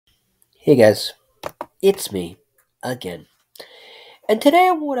Hey guys, it's me again. And today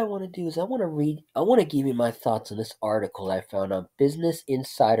what I want to do is I want to give you my thoughts on this article I found on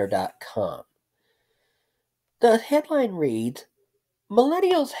businessinsider.com. The headline reads,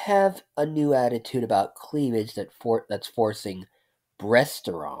 Millennials have a new attitude about cleavage that's forcing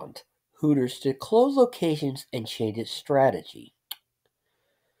restaurant Hooters to close locations and change its strategy.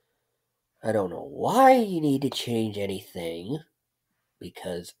 I don't know why you need to change anything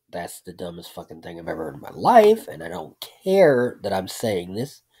because that's the dumbest fucking thing I've ever heard in my life, and I don't care that I'm saying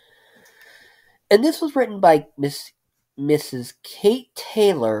this. And this was written by Mrs. Kate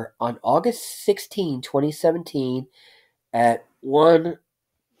Taylor on August 16, 2017 at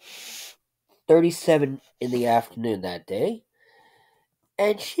 1:37 in the afternoon that day.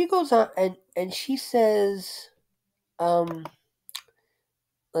 And she goes on and she says, um,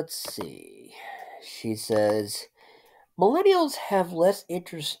 let's see. She says millennials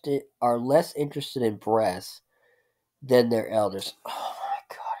are less interested in breasts than their elders. Oh my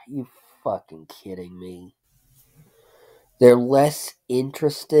god, are you fucking kidding me? They're less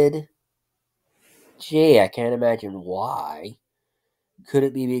interested. Gee, I can't imagine why. Could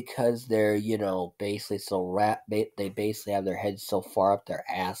it be because they're, basically they basically have their heads so far up their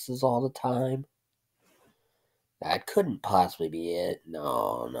asses all the time? That couldn't possibly be it.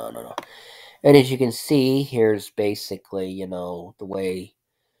 No, no, no, no. And as you can see, here's basically, the way,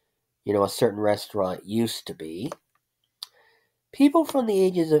 a certain restaurant used to be. People from the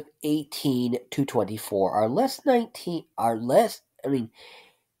ages of 18 to 24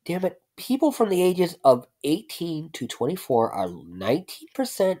 damn it, people from the ages of 18 to 24 are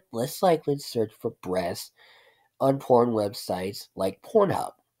 19% less likely to search for breasts on porn websites like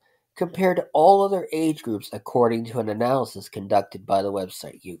Pornhub, compared to all other age groups, according to an analysis conducted by the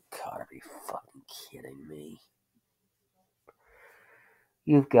website. You gotta be fucking kidding me.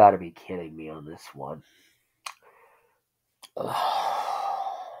 You've gotta be kidding me on this one.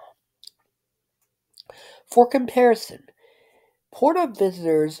 For comparison, Pornhub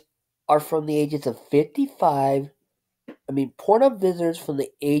visitors are from the ages of 55 Pornhub visitors from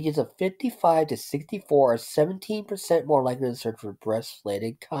the ages of 55 to 64 are 17% more likely to search for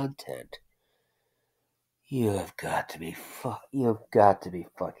breast-related content. You've got to be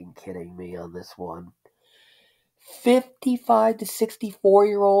fucking kidding me on this one. 55 to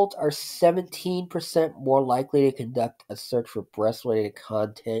 64-year-olds are 17% more likely to conduct a search for breast-related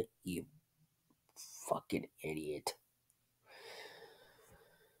content. You fucking idiot.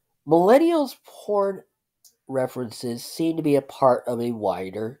 Millennials porn references seem to be a part of a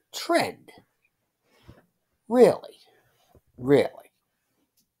wider trend. Really? Really?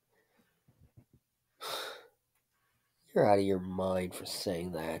 You're out of your mind for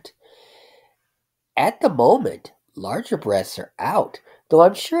saying that. At the moment, larger breasts are out, though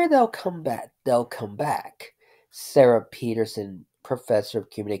I'm sure they'll come back. Sarah Peterson, professor of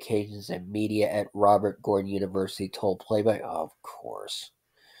communications and media at Robert Gordon University, told Playboy, of course.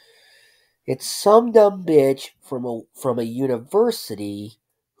 It's some dumb bitch from a university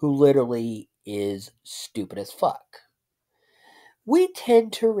who literally is stupid as fuck. We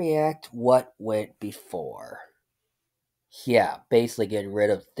tend to react what went before. Yeah, basically getting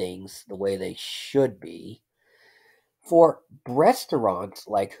rid of things the way they should be. For restaurants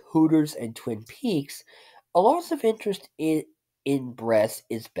like Hooters and Twin Peaks, a loss of interest in breasts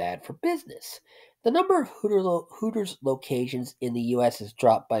is bad for business. The number of Hooters locations in the U.S. has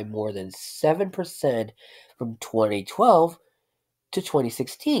dropped by more than 7% from 2012 to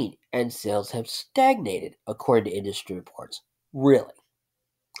 2016, and sales have stagnated, according to industry reports. Really?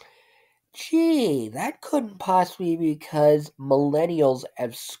 Gee, that couldn't possibly be because millennials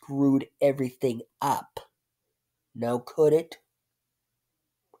have screwed everything up. Now, could it?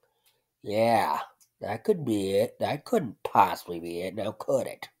 Yeah, that could be it. That couldn't possibly be it. Now, could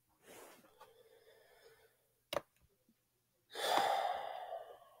it?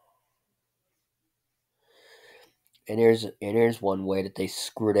 And here's one way that they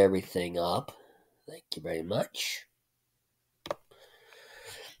screwed everything up. Thank you very much.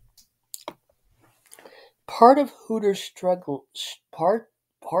 Part of Hooters struggle part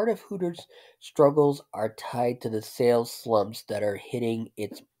of Hooters struggles are tied to the sales slumps that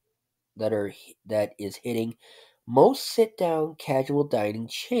is hitting most sit-down casual dining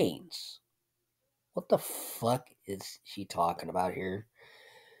chains. What the fuck is she talking about here?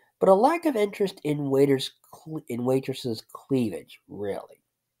 But a lack of interest in waitresses' cleavage, really.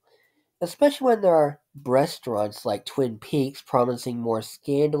 Especially when there are restaurants like Twin Peaks promising more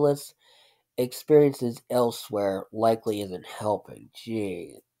scandalous experiences elsewhere likely isn't helping.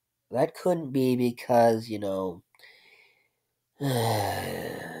 Gee, that couldn't be because,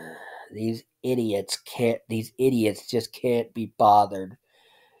 these idiots just can't be bothered,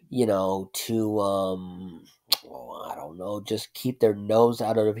 to I don't know, just keep their nose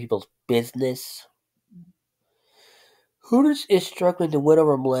out of other people's business. Hooters is struggling to win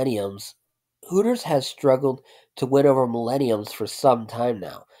over millenniums. Hooters has struggled to win over millenniums for some time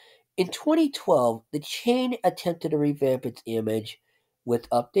now. In 2012, the chain attempted to revamp its image with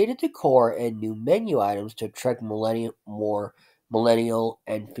updated decor and new menu items to attract more millennial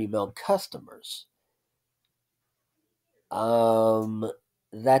and female customers. Um,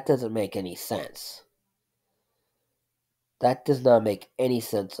 that doesn't make any sense. That does not make any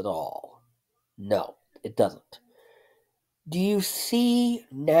sense at all. No, it doesn't. Do you see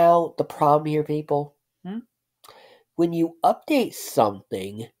now the problem here, people? Hmm? When you update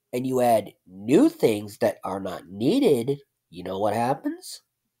something and you add new things that are not needed, you know what happens?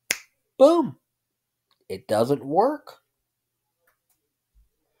 Boom! It doesn't work.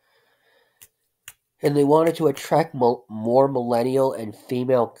 And they wanted to attract more millennial and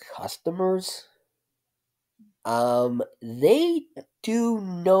female customers. They do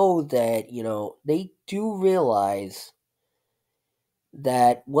know that, they do realize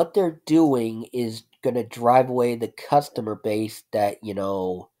that what they're doing is going to drive away the customer base that,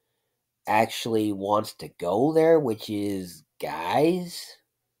 actually wants to go there, which is guys,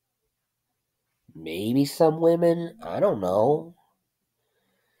 maybe some women, I don't know.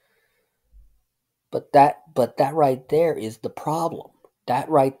 But that right there is the problem. That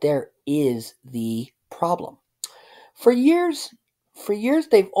right there is the problem. For years, for years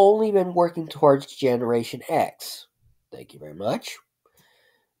they've only been working towards Generation X. Thank you very much.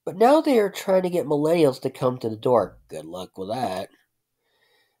 But now they are trying to get millennials to come to the door. Good luck with that.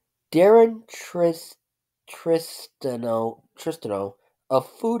 Darren Tristano of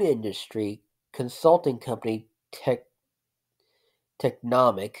food industry consulting company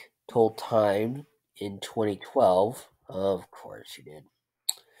Technomic told Time in 2012. Of course she did.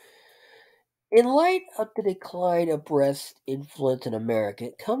 In light of the decline of breast influence in America,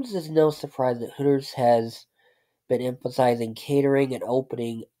 it comes as no surprise that Hooters has been emphasizing catering and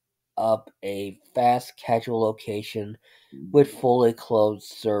opening up a fast casual location with fully clothed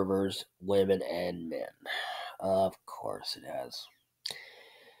servers, women and men. Of course it has.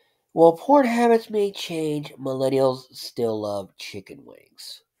 While porn habits may change, millennials still love chicken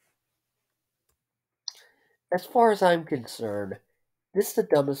wings. As far as I'm concerned, this is the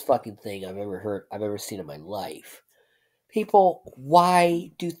dumbest fucking thing I've ever seen in my life. People,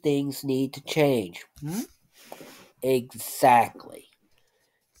 why do things need to change? Hmm? Exactly.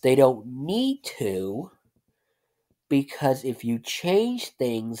 They don't need to, because if you change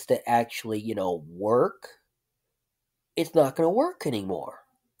things that actually, work, it's not going to work anymore.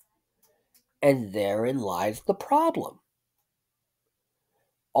 And therein lies the problem.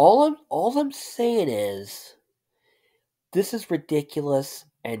 All I'm saying is this is ridiculous,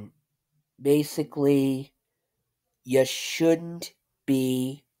 and basically you shouldn't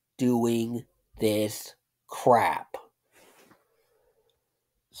be doing this crap.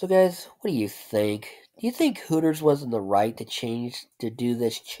 So guys, what do you think? Do you think Hooters was in the right to do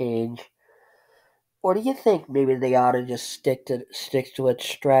this change? Or do you think maybe they ought to just stick to a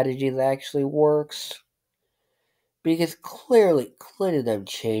strategy that actually works? Because clearly them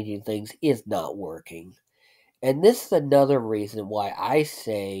changing things is not working. And this is another reason why I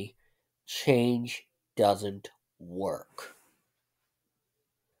say change doesn't work.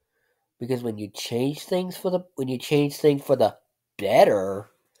 Because when you change things for the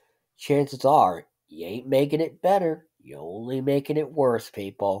better, chances are you ain't making it better. You're only making it worse,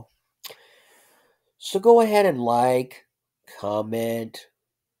 people. So go ahead and comment.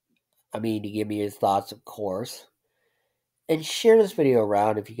 I mean, to give me your thoughts, of course. And share this video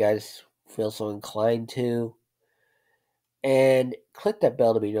around if you guys feel so inclined to. And click that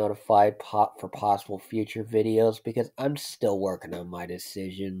bell to be notified for possible future videos because I'm still working on my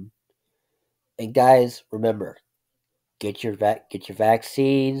decision. And guys, remember, get your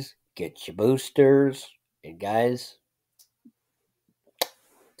vaccines, get your boosters, and guys,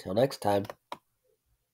 till next time.